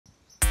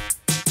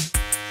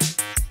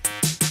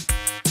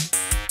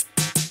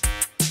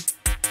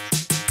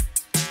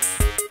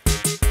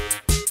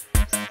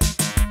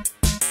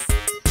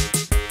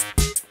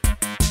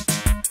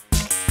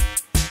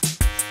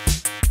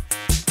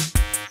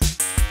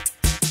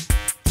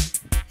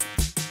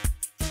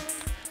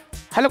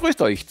Hallo,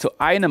 grüßt euch zu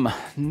einem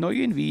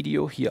neuen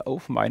Video hier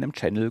auf meinem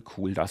Channel.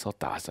 Cool, dass ihr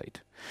da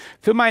seid.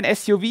 Für mein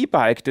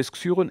SUV-Bike, das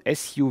Xyron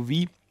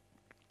SUV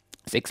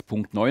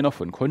 6.9er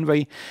von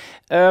Conway,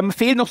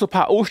 fehlen noch so ein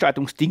paar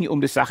Ausstattungsdinge,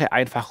 um die Sache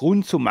einfach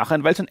rund zu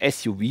machen, weil so ein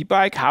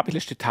SUV-Bike habe ich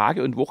letzte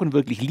Tage und Wochen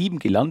wirklich lieben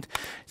gelernt.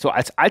 So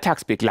als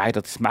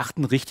Alltagsbegleiter, das macht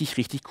einen richtig,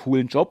 richtig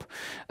coolen Job.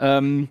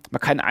 Man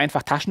kann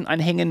einfach Taschen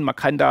anhängen, man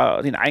kann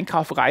da den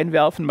Einkauf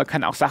reinwerfen, man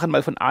kann auch Sachen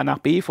mal von A nach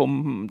B,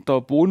 von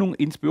der Wohnung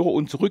ins Büro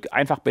und zurück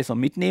einfach besser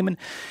mitnehmen.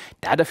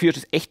 Dafür ist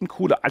es echt ein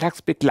cooler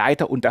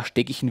Alltagsbegleiter und da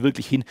stecke ich ihn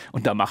wirklich hin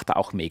und da macht er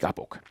auch mega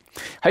Bock.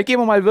 Heute gehen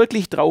wir mal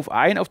wirklich drauf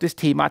ein, auf das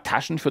Thema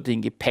Taschen für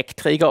den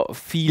Gepäckträger,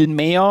 viel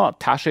mehr,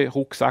 Tasche,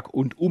 Rucksack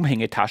und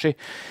Umhängetasche,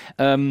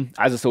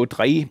 also so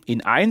 3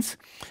 in 1,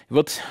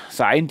 wird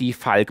sein die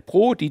Falk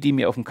Pro. Die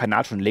mir auf dem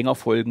Kanal schon länger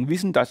folgen,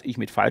 wissen, dass ich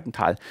mit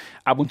Valkental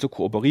ab und zu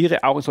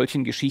kooperiere, auch in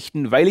solchen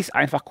Geschichten, weil ich es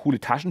einfach coole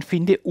Taschen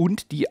finde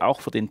und die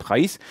auch für den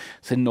Preis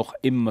sind noch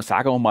im,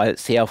 sagen wir mal,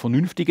 sehr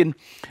vernünftigen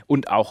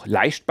und auch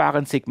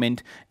leistbaren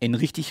Segment einen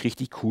richtig,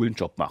 richtig coolen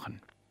Job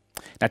machen.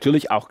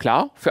 Natürlich auch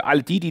klar, für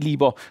alle die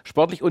lieber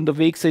sportlich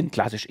unterwegs sind,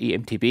 klassisch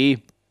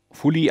EMTB,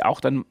 Fully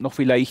auch dann noch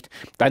vielleicht,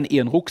 dann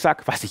eher ein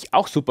Rucksack, was ich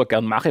auch super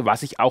gern mache,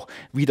 was ich auch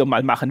wieder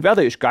mal machen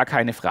werde, ist gar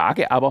keine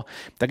Frage, aber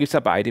da gibt es ja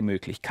beide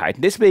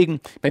Möglichkeiten.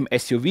 Deswegen beim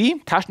SUV,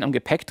 Taschen am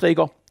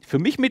Gepäckträger, für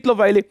mich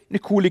mittlerweile eine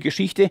coole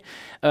Geschichte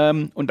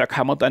und da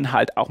kann man dann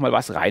halt auch mal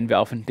was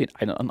reinwerfen, den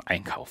einen oder anderen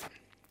Einkauf.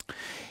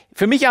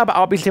 Für mich aber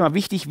auch ein bisschen mal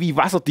wichtig, wie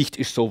wasserdicht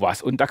ist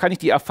sowas. Und da kann ich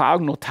die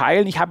Erfahrung nur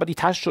teilen. Ich habe die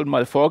Tasche schon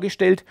mal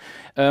vorgestellt,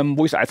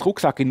 wo ich es als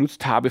Rucksack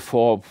genutzt habe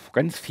vor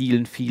ganz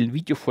vielen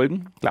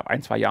Videofolgen, ich glaube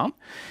 1, 2 Jahren.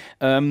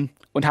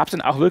 Und habe es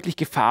dann auch wirklich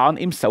gefahren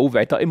im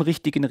Sauwetter, im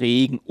richtigen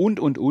Regen und.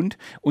 Und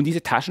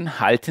diese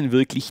Taschen halten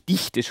wirklich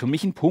dicht. Das ist für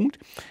mich ein Punkt,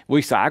 wo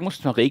ich sagen muss, wenn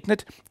es mal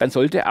regnet, dann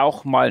sollte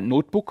auch mal ein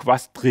Notebook,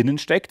 was drinnen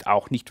steckt,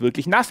 auch nicht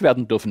wirklich nass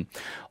werden dürfen.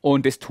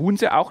 Und das tun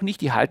sie auch nicht,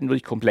 die halten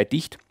wirklich komplett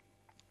dicht.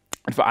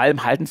 Und vor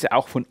allem halten sie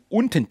auch von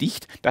unten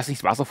dicht, dass sich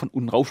das Wasser von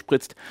unten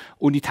raufspritzt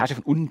und die Tasche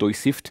von unten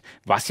durchsifft,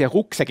 was ja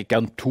Rucksäcke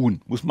gern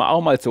tun, muss man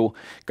auch mal so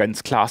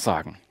ganz klar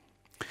sagen.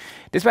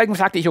 Deswegen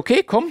sagte ich,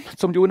 okay, komm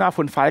zum Jona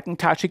von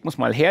Valkental, schick uns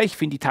mal her. Ich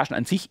finde die Taschen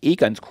an sich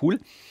ganz cool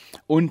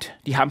und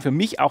die haben für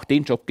mich auch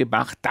den Job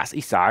gemacht, dass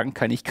ich sagen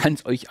kann, ich kann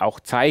es euch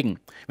auch zeigen.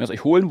 Wenn ihr es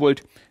euch holen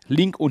wollt,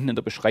 Link unten in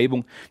der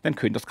Beschreibung, dann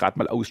könnt ihr es gerade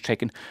mal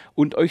auschecken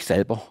und euch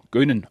selber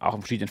gönnen, auch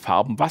in verschiedenen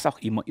Farben, was auch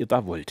immer ihr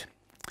da wollt.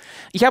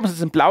 Ich habe es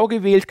jetzt in Blau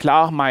gewählt,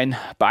 klar, mein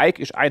Bike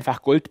ist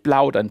einfach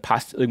goldblau, dann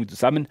passt es irgendwie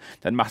zusammen,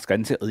 dann macht das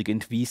Ganze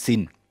irgendwie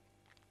Sinn.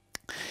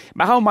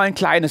 Machen wir mal ein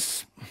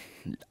kleines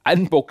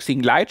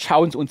Unboxing Light,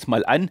 schauen Sie uns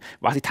mal an,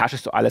 was die Tasche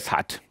so alles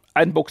hat.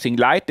 Unboxing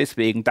Light,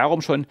 deswegen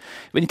darum schon,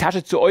 wenn die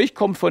Tasche zu euch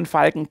kommt von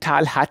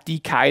Valkental, hat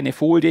die keine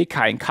Folie,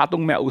 kein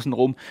Karton mehr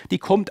außenrum, die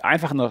kommt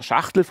einfach in der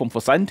Schachtel vom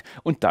Versand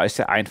und da ist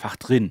sie einfach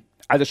drin.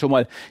 Also schon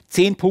mal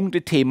 10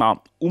 Punkte,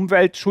 Thema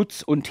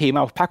Umweltschutz und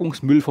Thema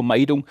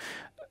Packungsmüllvermeidung.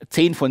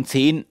 10 von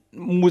 10,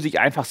 muss ich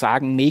einfach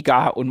sagen,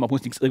 mega und man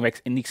muss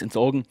nichts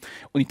entsorgen.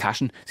 Und die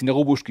Taschen sind ja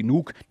robust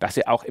genug, dass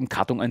sie auch im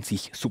Karton an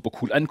sich super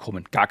cool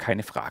ankommen. Gar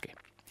keine Frage.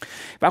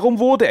 Warum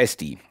wurde es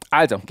die?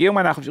 Also, gehen wir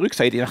mal nach der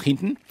Rückseite nach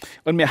hinten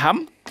und wir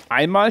haben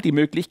einmal die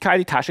Möglichkeit,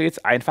 die Tasche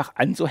jetzt einfach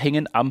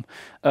anzuhängen am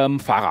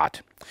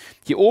Fahrrad.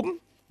 Hier oben,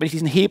 wenn ich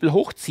diesen Hebel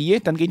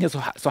hochziehe, dann gehen hier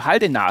so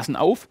Haltenasen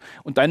auf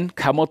und dann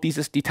kann man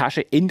die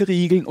Tasche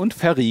entriegeln und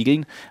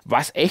verriegeln,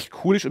 was echt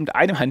cool ist und mit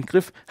einem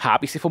Handgriff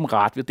habe ich sie vom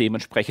Rad wieder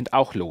dementsprechend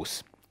auch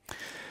los.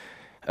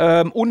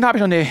 Unten habe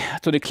ich noch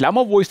so eine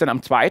Klammer, wo ich es dann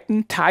am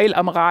zweiten Teil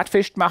am Rad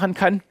festmachen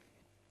kann,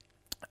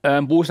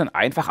 wo es dann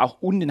einfach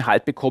auch unten den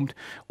Halt bekommt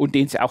und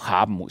den sie auch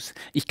haben muss.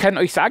 Ich kann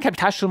euch sagen, ich habe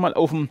die Tasche schon mal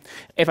auf einem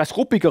etwas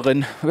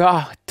ruppigeren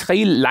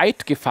Trail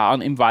Light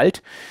gefahren im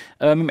Wald,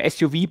 im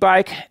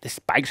SUV-Bike.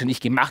 Das Bike ist ja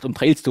nicht gemacht, um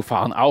Trails zu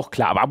fahren, auch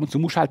klar, aber ab und zu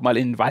muss halt mal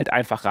in den Wald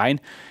einfach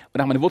rein und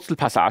auch mal eine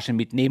Wurzelpassage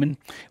mitnehmen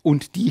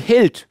und die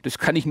hält, das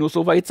kann ich nur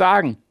so weit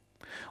sagen.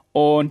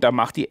 Und da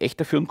macht die echt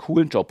dafür einen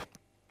coolen Job.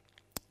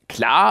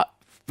 Klar,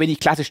 wenn ich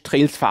klassisch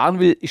Trails fahren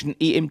will, ist ein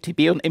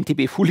EMTB und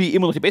MTB Fully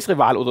immer noch die bessere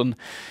Wahl, oder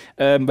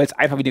weil es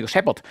einfach weniger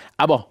scheppert.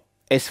 Aber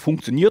es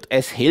funktioniert,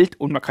 es hält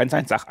und man kann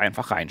sein Sach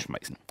einfach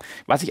reinschmeißen.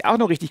 Was ich auch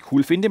noch richtig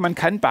cool finde, man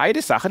kann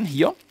beide Sachen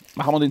hier,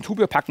 machen wir den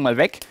Zubehör, packen mal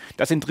weg,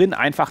 da sind drin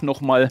einfach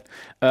nochmal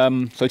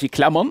solche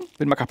Klammern.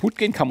 Wenn wir kaputt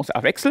gehen, kann man es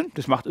auch wechseln,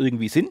 das macht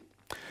irgendwie Sinn.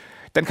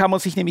 Dann kann man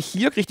sich nämlich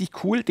hier richtig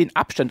cool den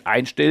Abstand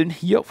einstellen,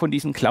 hier von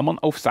diesen Klammern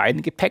auf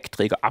seinen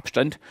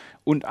Gepäckträgerabstand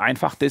und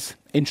einfach das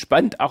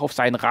entspannt auch auf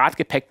seinen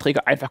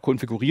Radgepäckträger einfach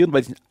konfigurieren,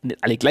 weil sie sind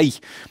nicht alle gleich.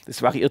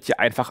 Das variiert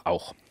hier einfach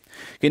auch.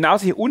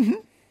 Genauso hier unten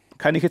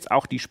kann ich jetzt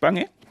auch die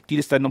Spange, die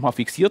das dann nochmal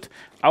fixiert,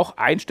 auch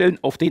einstellen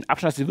auf den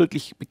Abstand, dass sie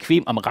wirklich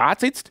bequem am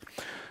Rad sitzt.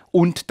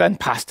 Und dann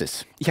passt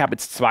es. Ich habe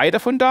jetzt 2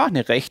 davon da,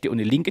 eine rechte und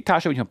eine linke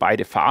Tasche, wenn ich mal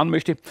beide fahren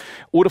möchte.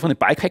 Oder für eine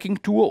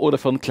Bikepacking-Tour oder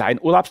für einen kleinen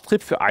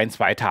Urlaubstrip für 1,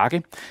 2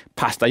 Tage.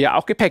 Passt da ja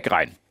auch Gepäck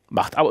rein.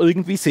 Macht aber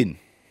irgendwie Sinn.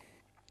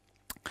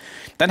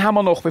 Dann haben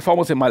wir noch, bevor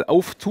wir sie mal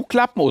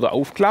zuklappen oder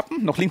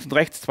aufklappen, noch links und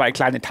rechts 2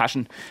 kleine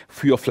Taschen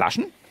für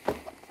Flaschen.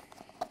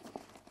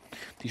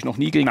 Die ist noch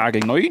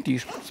niegelnagelneu,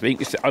 deswegen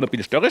ist sie auch ein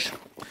bisschen störrisch.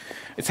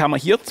 Jetzt haben wir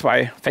hier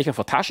 2 Fächer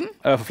für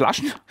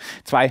Flaschen,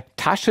 2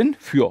 Taschen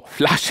für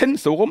Flaschen,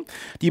 so rum,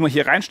 die man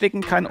hier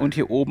reinstecken kann und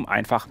hier oben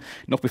einfach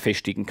noch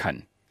befestigen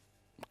kann.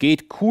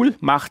 Geht cool,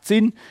 macht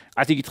Sinn.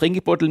 Also die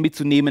Getränkebeutel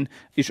mitzunehmen,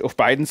 ist auf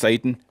beiden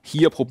Seiten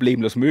hier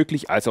problemlos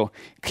möglich. Also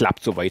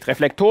klappt soweit.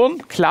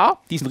 Reflektoren, klar,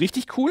 die sind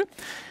richtig cool.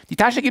 Die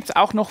Tasche gibt es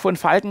auch noch von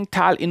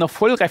Valkental in einer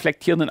voll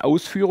reflektierenden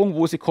Ausführung,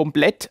 wo sie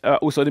komplett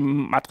aus so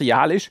einem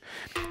Material ist.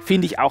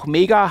 Finde ich auch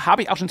mega.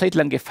 Habe ich auch schon seit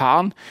lang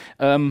gefahren.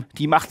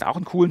 Die macht auch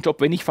einen coolen Job,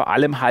 wenn ich vor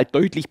allem halt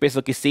deutlich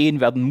besser gesehen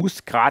werden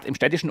muss, gerade im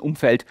städtischen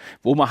Umfeld,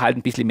 wo man halt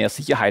ein bisschen mehr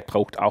Sicherheit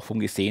braucht, auch vom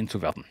gesehen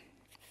zu werden.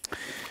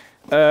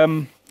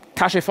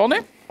 Tasche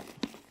vorne.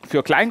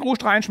 Für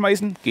Kleingrust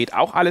reinschmeißen, geht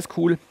auch alles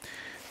cool.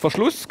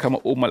 Verschluss kann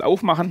man oben mal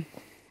aufmachen.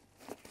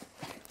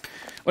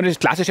 Und das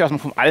Klassische, was wir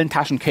von allen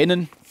Taschen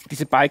kennen,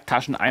 diese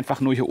Bike-Taschen einfach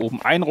nur hier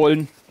oben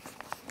einrollen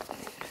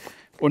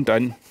und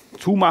dann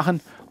zumachen.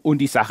 Und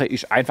die Sache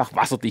ist einfach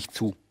wasserdicht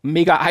zu.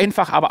 Mega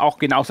einfach, aber auch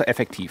genauso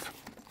effektiv.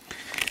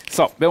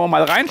 So, wenn wir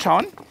mal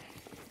reinschauen,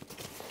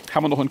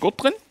 haben wir noch einen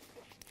Gurt drin.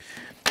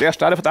 Der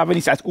ist dafür da, wenn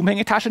ich es als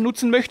Umhängetasche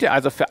nutzen möchte.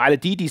 Also für alle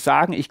die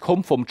sagen, ich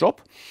komme vom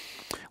Job.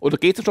 Oder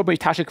geht zum Job, wenn die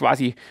Tasche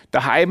quasi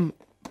daheim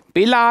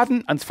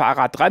beladen, ans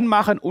Fahrrad dran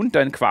machen und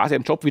dann quasi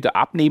im Job wieder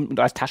abnehmen und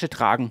als Tasche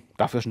tragen.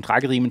 Dafür ist ein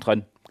Trageriemen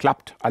dran.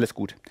 Klappt, alles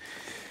gut.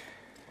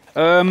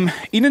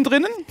 Innen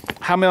drinnen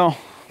haben wir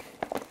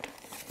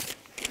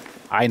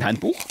ein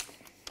Handbuch.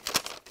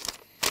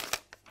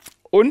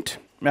 Und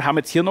wir haben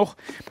jetzt hier noch,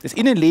 das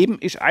Innenleben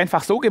ist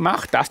einfach so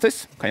gemacht, dass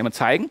das, kann ich mal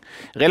zeigen,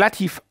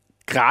 relativ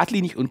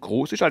geradlinig und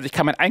groß ist. Also ich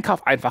kann meinen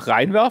Einkauf einfach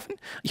reinwerfen.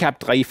 Ich habe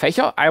 3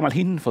 Fächer, einmal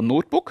hinten für ein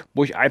Notebook,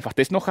 wo ich einfach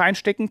das noch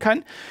reinstecken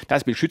kann.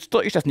 Das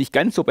beschützter ist, das nicht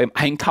ganz so beim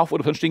Einkauf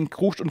oder sonstigen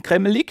Krust und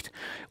Kremmel liegt.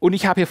 Und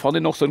ich habe hier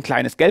vorne noch so ein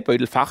kleines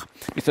Geldbeutelfach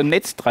mit so einem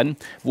Netz dran,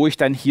 wo ich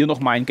dann hier noch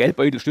meinen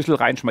Geldbeutelschlüssel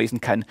reinschmeißen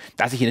kann,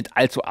 dass ich hier nicht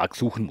allzu arg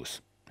suchen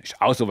muss. Ist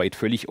auch soweit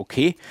völlig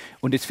okay.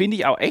 Und das finde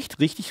ich auch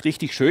echt richtig,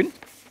 richtig schön.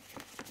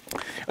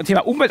 Und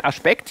Thema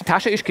Umweltaspekt, die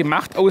Tasche ist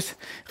gemacht aus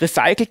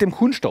recyceltem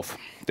Kunststoff.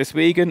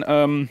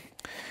 Deswegen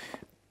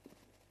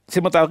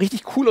sind wir da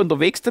richtig cool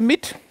unterwegs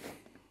damit,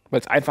 weil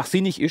es einfach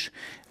sinnig ist.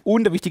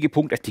 Und der wichtige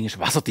Punkt, das Ding ist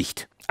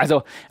wasserdicht.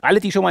 Also alle,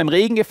 die schon mal im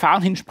Regen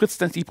gefahren sind,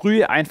 spritzt dann die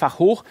Brühe einfach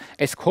hoch.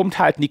 Es kommt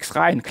halt nichts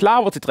rein.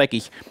 Klar wird sie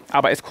dreckig,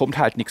 aber es kommt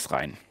halt nichts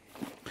rein.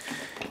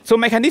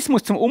 Zum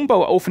Mechanismus, zum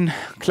Umbau auf einen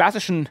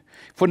klassischen,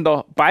 von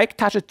der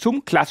Bike-Tasche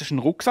zum klassischen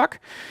Rucksack.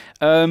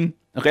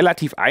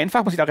 Relativ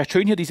einfach. Man sieht auch recht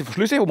schön hier diese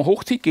Verschlüsse, wo man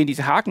hochzieht, gehen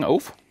diese Haken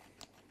auf.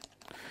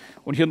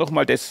 Und hier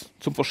nochmal das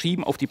zum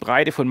Verschieben auf die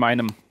Breite von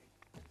meinem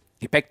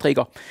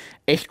Gepäckträger.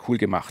 Echt cool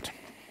gemacht.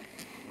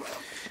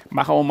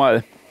 Machen wir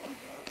mal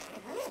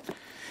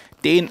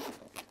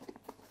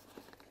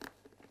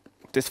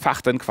das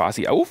Fach dann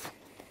quasi auf.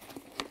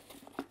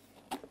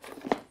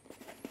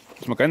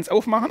 Muss man ganz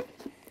aufmachen.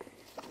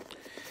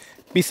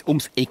 Bis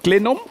ums Eckle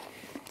genommen.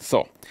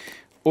 So.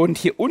 Und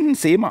hier unten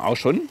sehen wir auch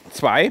schon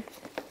 2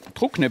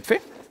 Druckknöpfe.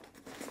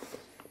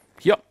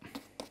 Hier.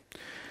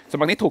 So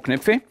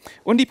Magnetdruckknöpfe.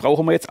 Und die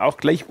brauchen wir jetzt auch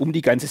gleich, um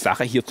die ganze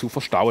Sache hier zu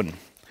verstauen.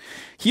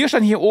 Hier ist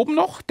dann hier oben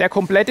noch der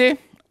komplette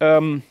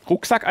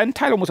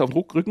Rucksackanteil. Man muss auf den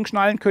Rücken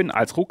schnallen können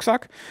als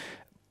Rucksack.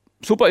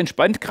 Super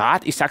entspannt,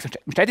 gerade, ich sage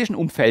im städtischen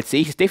Umfeld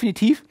sehe ich es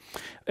definitiv.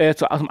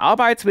 Aus dem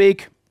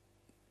Arbeitsweg,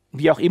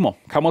 wie auch immer,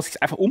 kann man es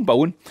sich einfach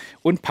umbauen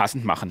und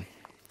passend machen.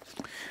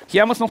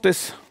 Hier haben wir noch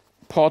das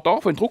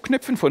Pendant von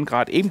Druckknöpfen von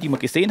gerade eben, die wir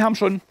gesehen haben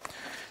schon.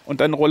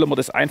 Und dann rollen wir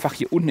das einfach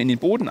hier unten in den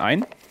Boden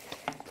ein.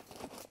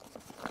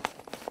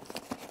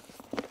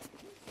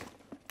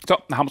 So,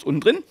 dann haben wir es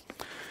unten drin.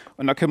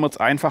 Und dann können wir jetzt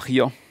einfach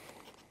hier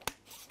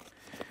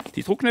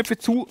die Druckknöpfe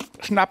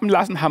zuschnappen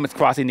lassen. Haben jetzt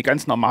quasi eine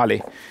ganz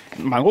normale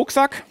meinen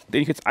Rucksack,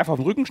 den ich jetzt einfach auf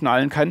den Rücken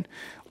schnallen kann.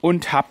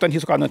 Und habe dann hier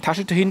sogar eine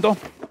Tasche dahinter,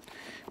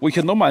 wo ich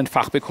hier nochmal ein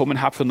Fach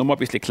bekommen habe für nochmal ein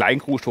bisschen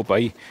Kleingrust.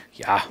 Wobei,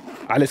 ja,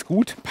 alles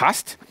gut,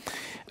 passt.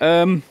 Ich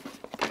finde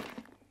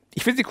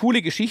es eine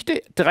coole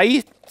Geschichte.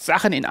 3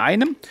 Sachen in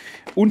einem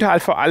und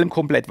halt vor allem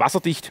komplett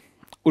wasserdicht.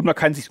 Und man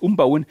kann es sich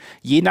umbauen,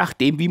 je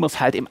nachdem, wie man es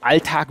halt im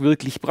Alltag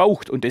wirklich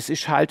braucht. Und das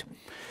ist halt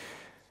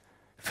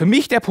für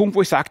mich der Punkt,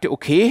 wo ich sagte,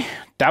 okay,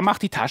 da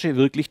macht die Tasche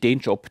wirklich den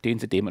Job, den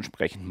sie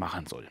dementsprechend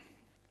machen soll.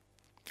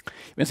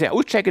 Wenn ihr sie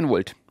auschecken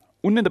wollt,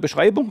 unten in der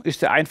Beschreibung ist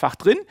sie einfach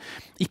drin.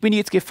 Ich bin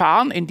jetzt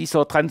gefahren in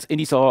dieser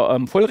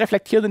voll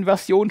reflektierenden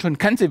Version schon eine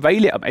ganze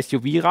Weile am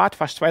SUV-Rad,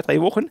 fast 2,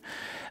 3 Wochen.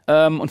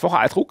 Und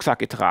vorher als Rucksack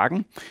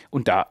getragen.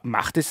 Und da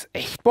macht es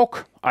echt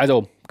Bock.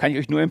 Also kann ich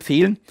euch nur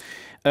empfehlen.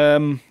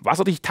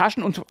 Wasserdichte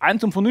Taschen und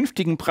zum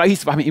vernünftigen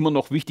Preis war mir immer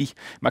noch wichtig.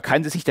 Man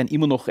kann sie sich dann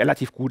immer noch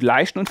relativ gut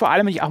leisten. Und vor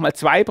allem, wenn ich auch mal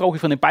 2 brauche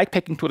für eine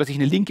Bikepacking-Tour, dass ich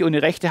eine linke und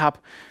eine rechte habe,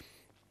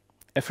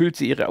 erfüllt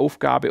sie ihre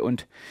Aufgabe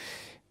und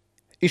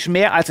ist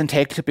mehr als ein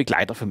täglicher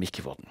Begleiter für mich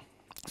geworden.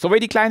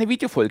 Soweit die kleine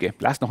Videofolge.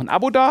 Lasst noch ein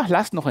Abo da,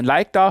 lasst noch ein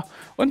Like da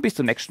und bis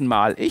zum nächsten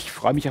Mal. Ich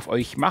freue mich auf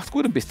euch. Macht's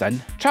gut und bis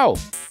dann. Ciao.